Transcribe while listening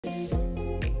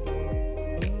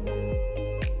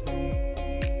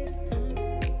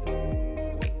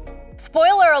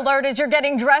Spoiler alert, as you're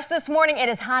getting dressed this morning, it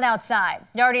is hot outside.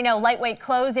 You already know lightweight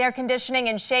clothes, air conditioning,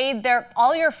 and shade. They're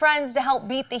all your friends to help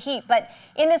beat the heat. But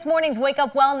in this morning's Wake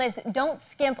Up Wellness, don't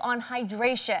skimp on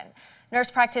hydration. Nurse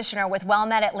practitioner with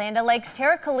WellMed at Land O'Lakes,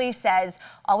 Calise says,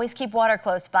 always keep water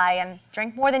close by and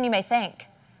drink more than you may think.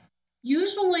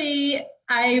 Usually,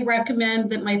 I recommend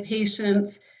that my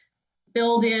patients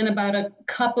build in about a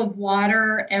cup of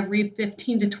water every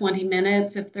 15 to 20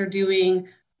 minutes if they're doing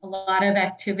a lot of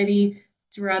activity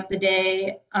throughout the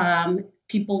day.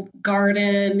 People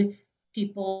garden,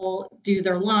 people do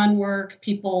their lawn work,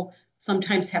 people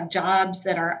sometimes have jobs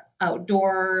that are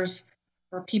outdoors,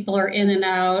 or people are in and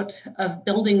out of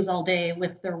buildings all day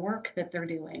with their work that they're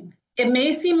doing. It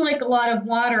may seem like a lot of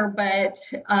water, but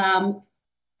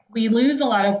we lose a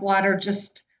lot of water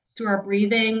just through our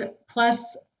breathing.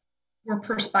 Plus, we're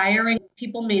perspiring.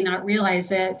 People may not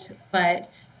realize it, but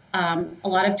a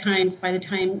lot of times by the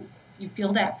time you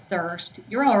feel that thirst,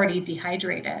 you're already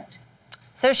dehydrated.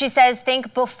 So she says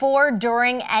think before,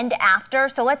 during, and after.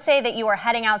 So let's say that you are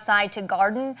heading outside to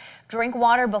garden. Drink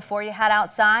water before you head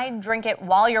outside, drink it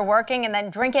while you're working, and then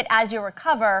drink it as you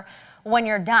recover when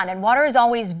you're done. And water is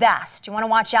always best. You want to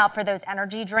watch out for those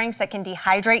energy drinks that can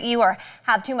dehydrate you or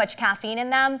have too much caffeine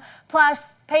in them.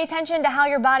 Plus, pay attention to how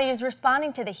your body is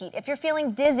responding to the heat. If you're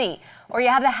feeling dizzy or you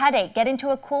have a headache, get into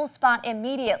a cool spot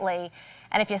immediately.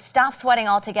 And if you stop sweating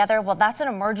altogether, well, that's an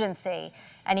emergency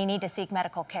and you need to seek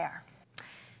medical care.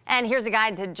 And here's a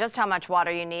guide to just how much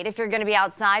water you need. If you're going to be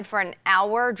outside for an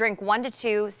hour, drink 1 to 2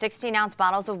 16-ounce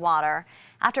bottles of water.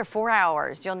 After 4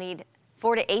 hours, you'll need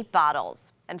 4 to 8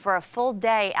 bottles. And for a full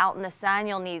day out in the sun,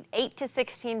 you'll need 8 to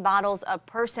 16 bottles a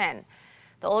person.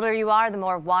 The older you are, the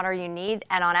more water you need.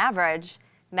 And on average,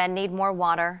 men need more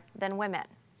water than women.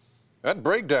 That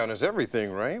breakdown is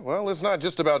everything, right? Well, it's not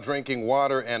just about drinking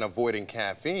water and avoiding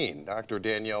caffeine. Dr.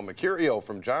 Danielle Mercurio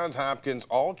from Johns Hopkins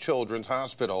All Children's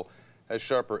Hospital has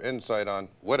sharper insight on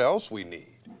what else we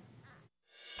need.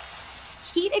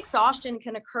 Heat exhaustion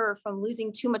can occur from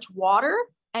losing too much water,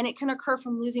 and it can occur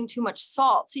from losing too much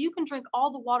salt. So you can drink all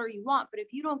the water you want, but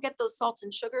if you don't get those salts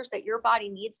and sugars that your body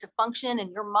needs to function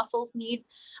and your muscles need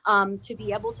to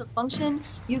be able to function,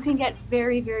 you can get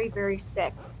very, very, very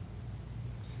sick.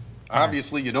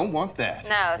 Obviously, you don't want that.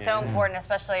 No, so important,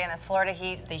 especially in this Florida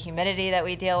heat, the humidity that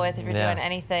we deal with. If you're doing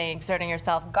anything, exerting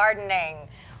yourself, gardening,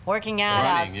 working out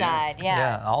outside,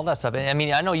 yeah, all that stuff. I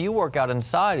mean, I know you work out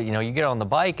inside. You know, you get on the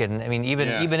bike, and I mean,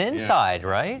 even inside,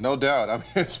 right? No doubt. I mean,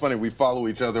 it's funny. We follow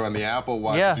each other on the Apple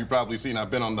Watch. As you've probably seen,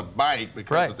 I've been on the bike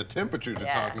because of the temperatures you're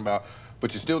talking about.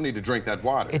 But you still need to drink that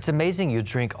water. It's amazing. You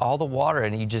drink all the water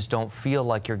and you just don't feel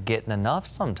like you're getting enough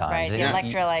sometimes. Right, the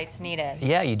electrolytes needed.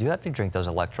 Yeah, you do have to drink those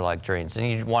electrolyte drinks. And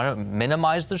you want to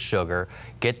minimize the sugar,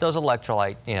 get those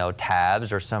electrolyte,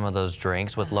 tabs or some of those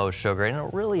drinks with low sugar, and it'll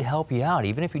really help you out,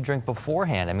 even if you drink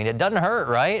beforehand. I mean, it doesn't hurt,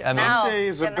 right? I mean, some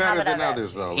days are better than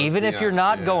others, though. Even if you're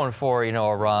not going for, a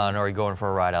run or you're going for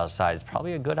a ride outside, it's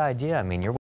probably a good idea. I mean, you're